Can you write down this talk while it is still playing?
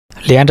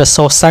连着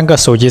烧3个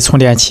手机充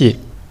电器，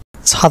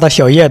插的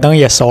小夜灯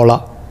也烧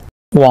了，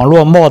网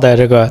络帽的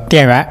这个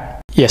电源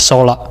也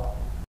烧了，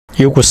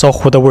有股烧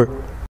糊的味儿。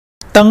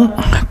灯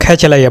开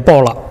起来也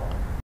爆了，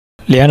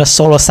连着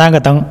烧了3个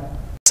灯，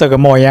这个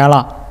冒烟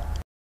了。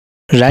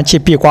燃气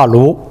壁挂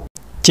炉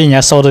今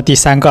年烧的第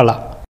3个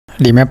了，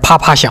里面啪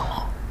啪响。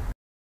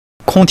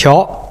空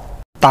调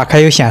打开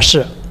有显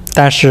示，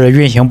但是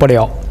运行不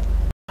了，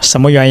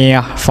什么原因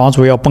啊？房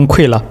主要崩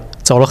溃了，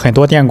找了很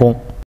多电工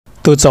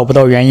都找不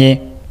到原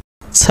因。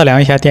测量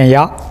一下电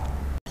压，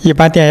一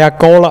般电压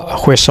高了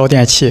会烧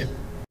电器，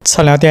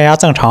测量电压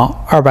正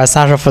常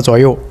230伏左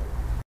右。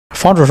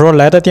房主说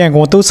来的电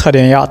工都测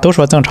电压，都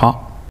说正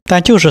常，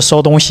但就是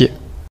烧东西。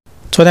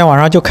昨天晚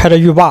上就开着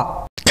浴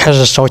霸开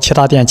始烧其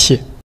他电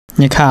器。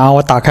你看啊，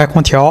我打开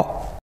空调，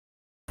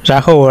然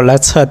后来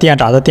测电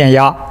闸的电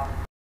压，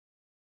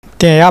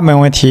电压没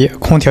问题，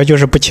空调就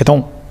是不启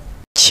动，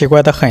奇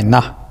怪的很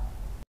呐。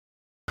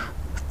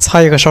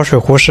插一个烧水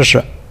壶试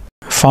试，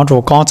房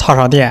主刚插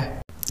上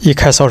电，一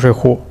开烧水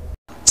壶，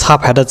插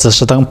排的指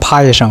示灯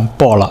啪一声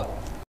爆了，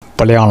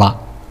不亮了，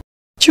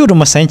就这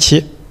么神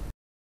奇。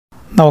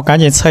那我赶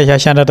紧测一下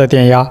现在的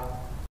电压，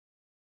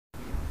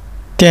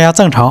电压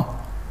正常，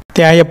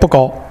电压也不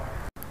高，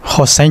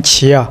好神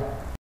奇啊！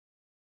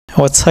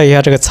我测一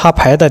下这个插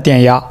排的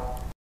电压，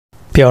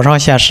表上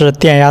显示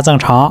电压正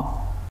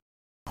常。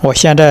我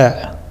现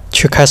在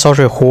去开烧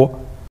水壶，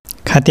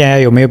看电压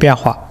有没有变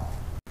化。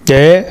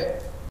哎，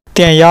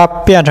电压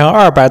变成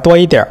200多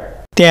一点，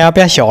电压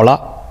变小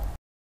了，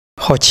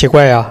好奇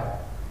怪呀！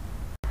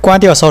关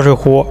掉烧水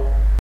壶，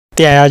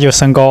电压就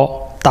升高。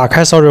打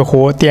开烧水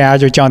壶，电压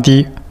就降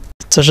低，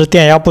这是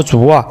电压不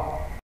足啊。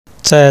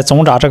在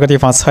总闸这个地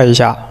方测一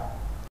下，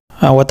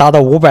我达到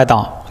500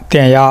档，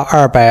电压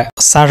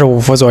235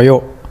伏左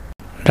右。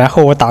然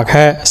后我打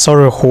开烧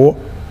水壶，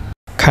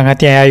看看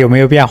电压有没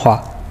有变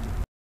化。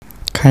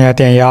看一下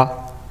电压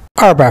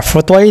，200伏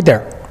多一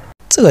点，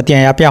这个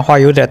电压变化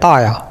有点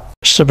大呀，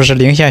是不是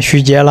零线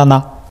虚接了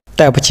呢？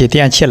带不起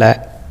电器来。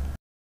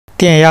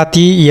电压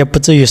低也不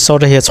至于烧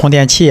这些充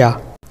电器啊，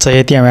这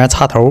些电源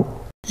插头。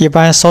一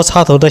般烧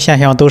插头的现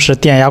象都是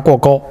电压过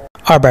高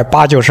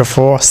，280-90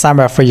伏、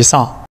300伏以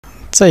上。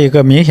这一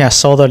个明显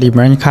烧的里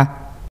面，你看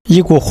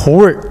一股糊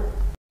味儿，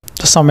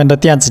这上面的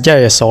电子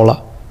件也烧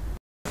了。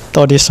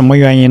到底什么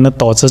原因能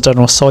导致这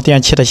种烧电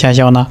器的现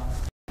象呢？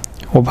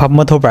我把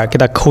木头板给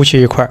它抠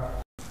去一块，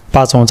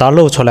把总闸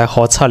露出来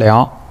好测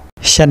量。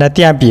现在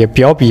电笔、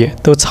表笔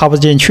都插不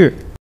进去。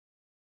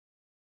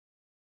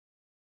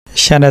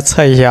现在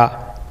测一下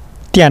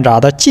电闸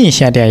的进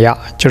线电压，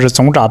就是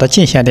总闸的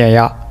进线电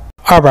压。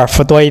200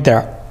伏多一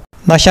点，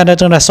那现在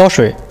正在烧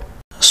水，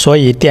所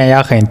以电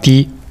压很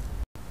低，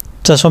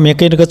这说明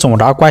跟这个总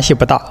闸关系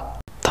不大。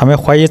他们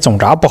怀疑总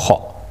闸不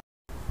好，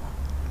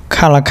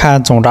看了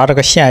看总闸这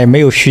个线也没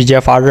有虚接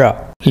发热，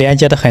连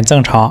接的很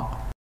正常。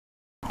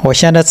我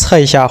现在测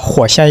一下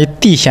火线与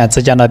地线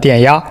之间的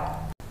电压，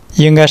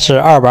应该是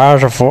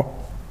220伏，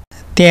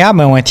电压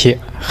没问题，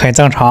很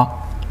正常。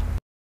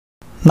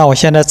那我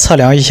现在测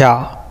量一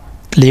下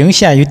零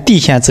线与地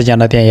线之间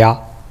的电压。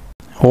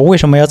我为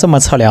什么要这么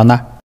测量呢？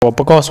我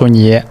不告诉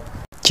你，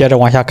接着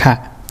往下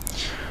看，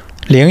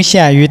零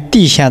线与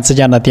地线之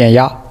间的电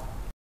压，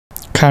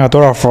看看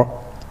多少伏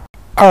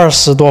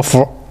，20多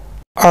伏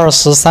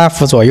，23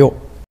伏左右。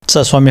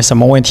这说明什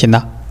么问题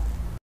呢？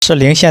是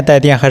零线带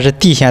电还是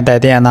地线带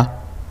电呢？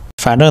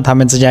反正它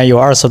们之间有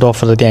20多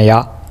伏的电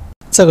压。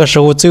这个时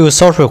候只有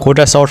烧水壶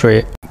在烧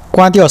水，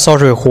关掉烧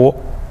水壶，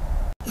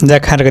你再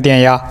看这个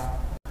电压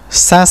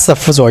，3-4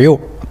伏左右，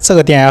这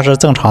个电压是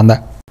正常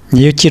的。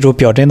你就记住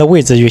表针的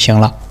位置就行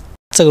了，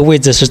这个位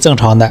置是正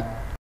常的。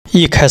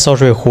一开烧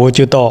水壶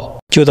就到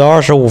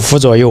25伏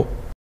左右。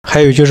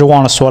还有就是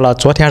忘了说了，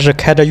昨天是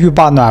开着浴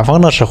霸暖风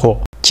的时候，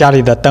家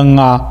里的灯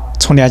啊、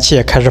充电器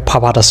也开始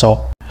啪啪的烧，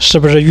是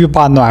不是浴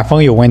霸暖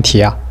风有问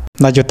题啊？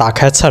那就打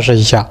开测试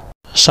一下，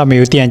上面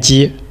有电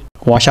机，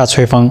往下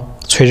吹风，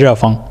吹热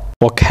风。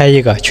我开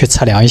一个去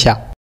测量一下。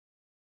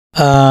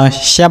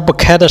先不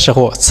开的时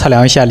候测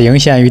量一下零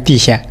线与地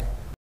线。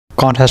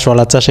刚才说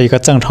了，这是一个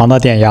正常的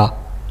电压。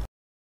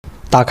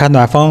打开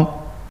暖风，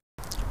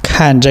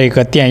看这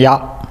个电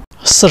压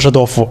40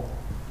多伏，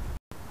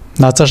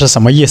那这是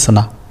什么意思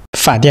呢？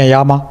反电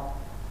压吗？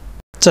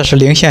这是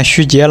零线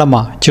虚接了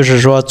吗？就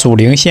是说主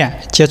零线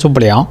接触不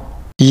良，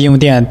一用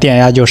电电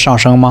压就上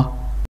升吗？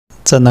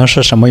这能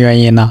是什么原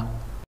因呢？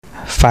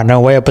反正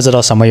我也不知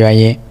道什么原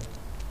因。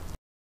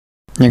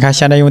你看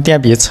现在用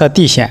电笔测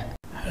地线，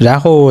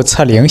然后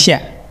测零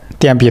线，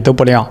电笔都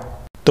不亮，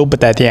都不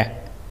带电。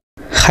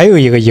还有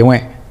一个疑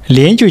问，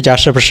邻居家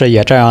是不是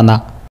也这样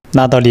呢？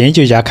那到邻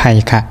居家看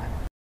一看，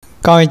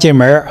刚一进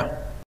门，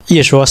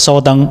一说烧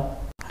灯，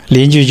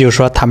邻居就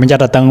说他们家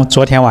的灯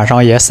昨天晚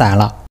上也闪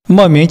了，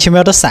莫名其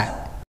妙的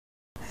闪，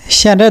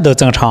现在都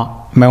正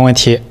常，没问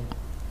题，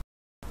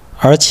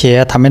而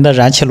且他们的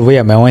燃气炉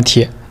也没问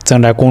题，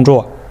正在工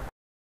作，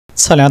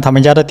测量他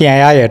们家的电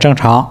压也正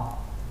常。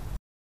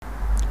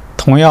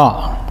同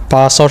样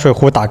把烧水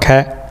壶打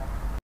开，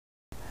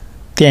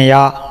电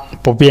压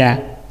不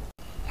变，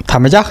他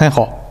们家很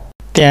好，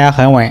电压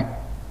很稳。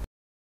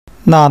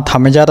那他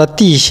们家的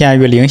地线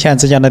与零线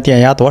之间的电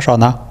压多少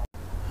呢？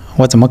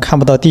我怎么看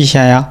不到地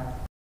线呀？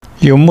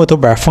用木头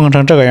板封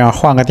成这个样，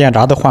换个电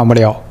闸都换不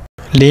了。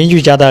邻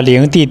居家的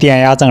零地电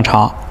压正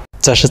常，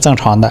这是正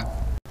常的。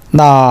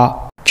那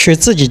去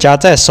自己家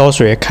再烧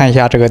水，看一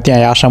下这个电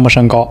压升不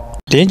升高。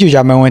邻居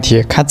家没问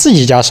题，看自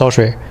己家烧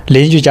水，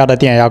邻居家的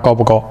电压高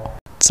不高？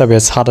这边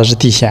插的是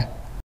地线，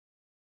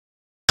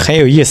很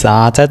有意思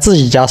啊！在自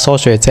己家烧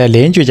水，在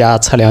邻居家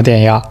测量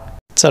电压，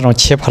这种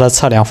奇葩的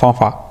测量方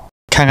法，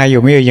看看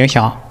有没有影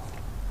响？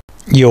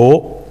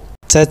有，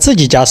在自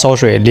己家烧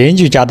水，邻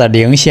居家的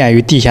零线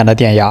与地线的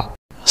电压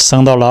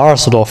升到了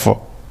20多伏，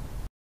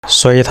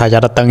所以他家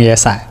的灯也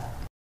闪。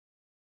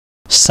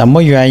什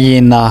么原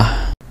因呢？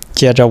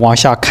接着往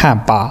下看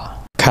吧，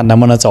看能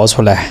不能找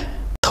出来。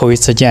头一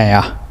次见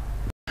呀！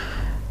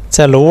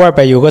在楼外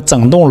边有个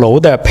整栋楼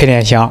的配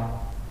电箱，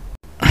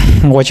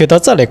我去到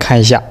这里看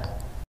一下。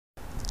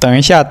等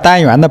一下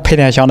单元的配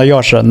电箱的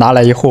钥匙拿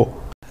来以后，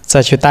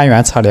再去单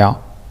元测量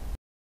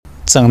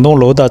整栋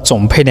楼的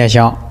总配电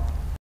箱。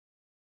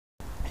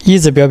一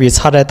指标笔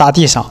插在大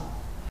地上，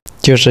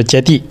就是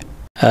接地。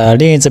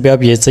另一指标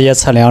笔直接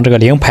测量这个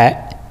零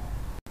排，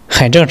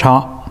很正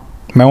常，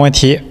没问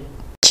题。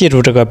记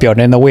住这个标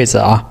准的位置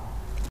啊。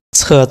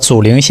测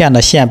主零线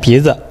的线鼻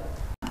子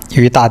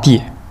与大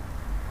地，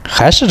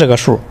还是这个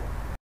数。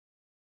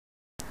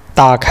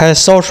打开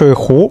烧水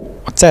壶，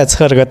再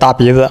测这个大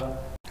鼻子，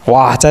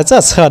哇，在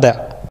这测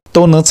的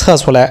都能测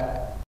出来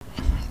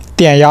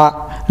电压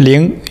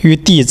零与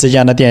地之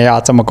间的电压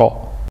这么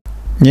高。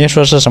您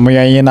说是什么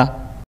原因呢？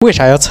为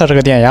啥要测这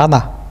个电压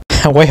呢？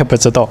我也不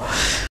知道，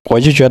我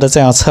就觉得这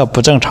样测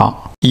不正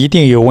常，一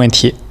定有问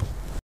题。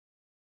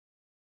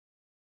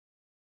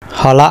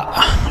好了，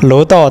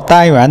楼道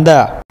单元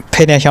的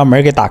配电箱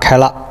门给打开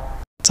了，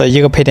这一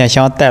个配电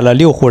箱带了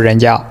6户人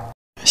家，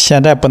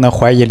现在不能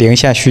怀疑零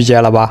线虚接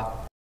了吧？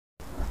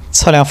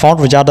测量房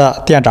主家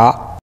的电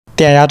闸，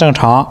电压正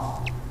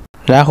常，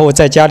然后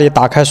在家里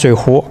打开水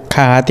壶，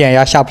看看电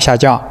压下不下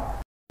降。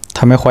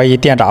他们怀疑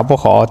电闸不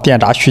好，电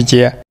闸虚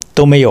接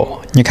都没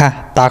有。你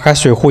看，打开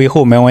水壶以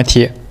后没问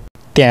题，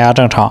电压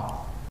正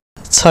常。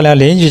测量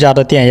邻居家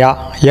的电压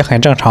也很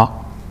正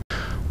常，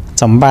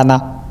怎么办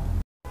呢？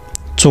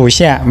主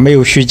线没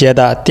有虚接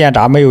的，电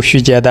闸没有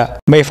虚接的，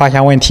没发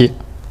现问题，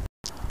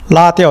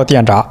拉掉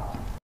电闸，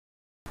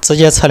直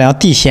接测量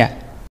地线。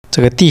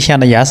这个地线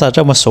的颜色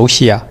这么熟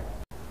悉啊，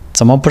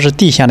怎么不是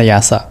地线的颜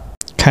色？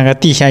看看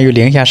地线与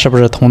零线是不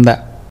是通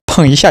的，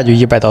碰一下就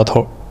100到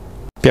头。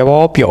别把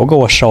我表给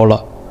我烧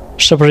了，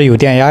是不是有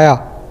电压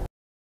呀？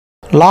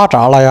拉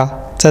闸了呀，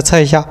再测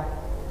一下，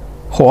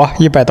火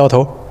100到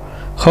头，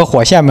和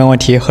火线没问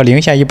题，和零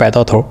线100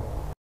到头，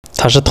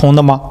它是通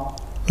的吗？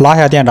拉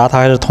下电闸它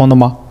还是通的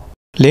吗？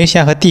零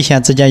线和地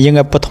线之间应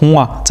该不通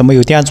啊，怎么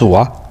有电阻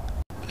啊？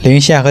零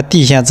线和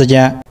地线之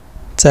间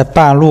在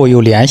半路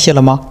有联系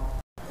了吗？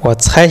我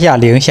拆下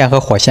零线和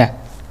火线，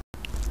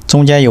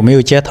中间有没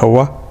有接头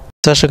啊？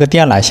这是个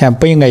电缆线，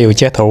不应该有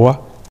接头啊。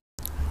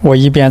我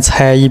一边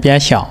拆一边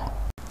想，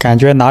感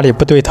觉哪里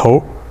不对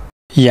头，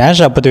颜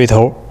色不对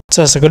头，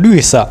这是个绿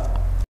色，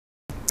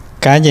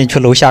赶紧去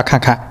楼下看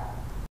看。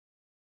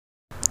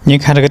您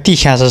看这个地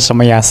线是什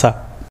么颜色？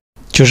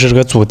就是这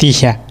个主地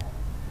线，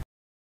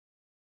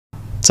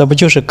这不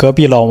就是隔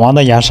壁老王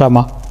的颜色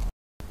吗？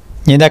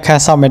您再看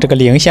上面这个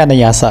零线的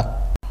颜色，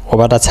我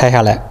把它拆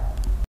下来，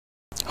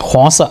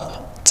黄色，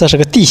这是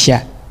个地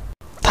线，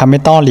他们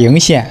当零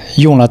线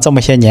用了这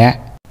么些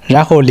年，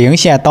然后零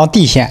线当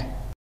地线。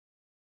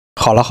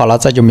好了，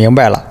这就明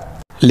白了，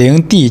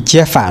零地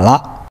接反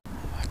了，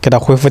给它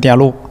恢复电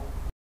路。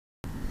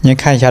您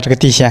看一下这个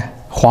地线，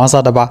黄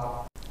色的吧？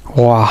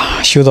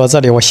哇，修到这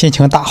里我心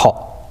情大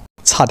好，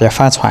差点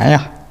翻船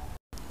呀！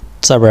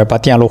这边把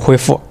电路恢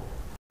复，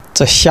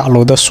这下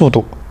楼的速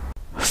度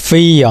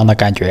飞一样的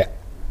感觉。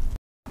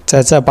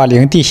在这把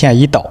零地线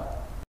一导，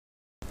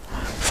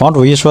房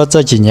主一说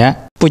这几年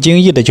不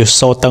经意的就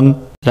烧灯，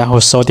然后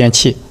烧电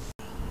器，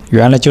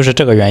原来就是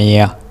这个原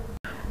因啊！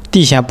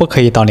地线不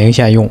可以当零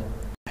线用，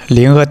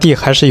零和地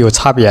还是有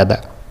差别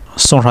的。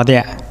送上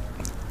电，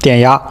电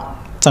压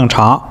正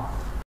常，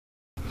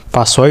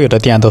把所有的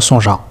电都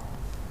送上。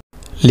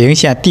零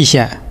线、地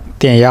线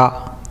电压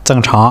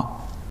正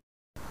常，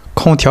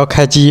空调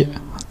开机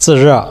自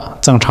热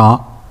正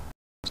常，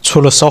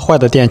除了烧坏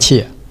的电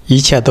器，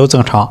一切都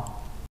正常。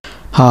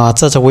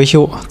这次维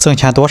修挣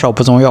钱多少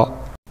不重要，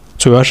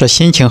主要是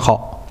心情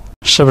好。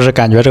是不是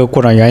感觉这个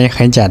故障原因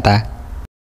很简单？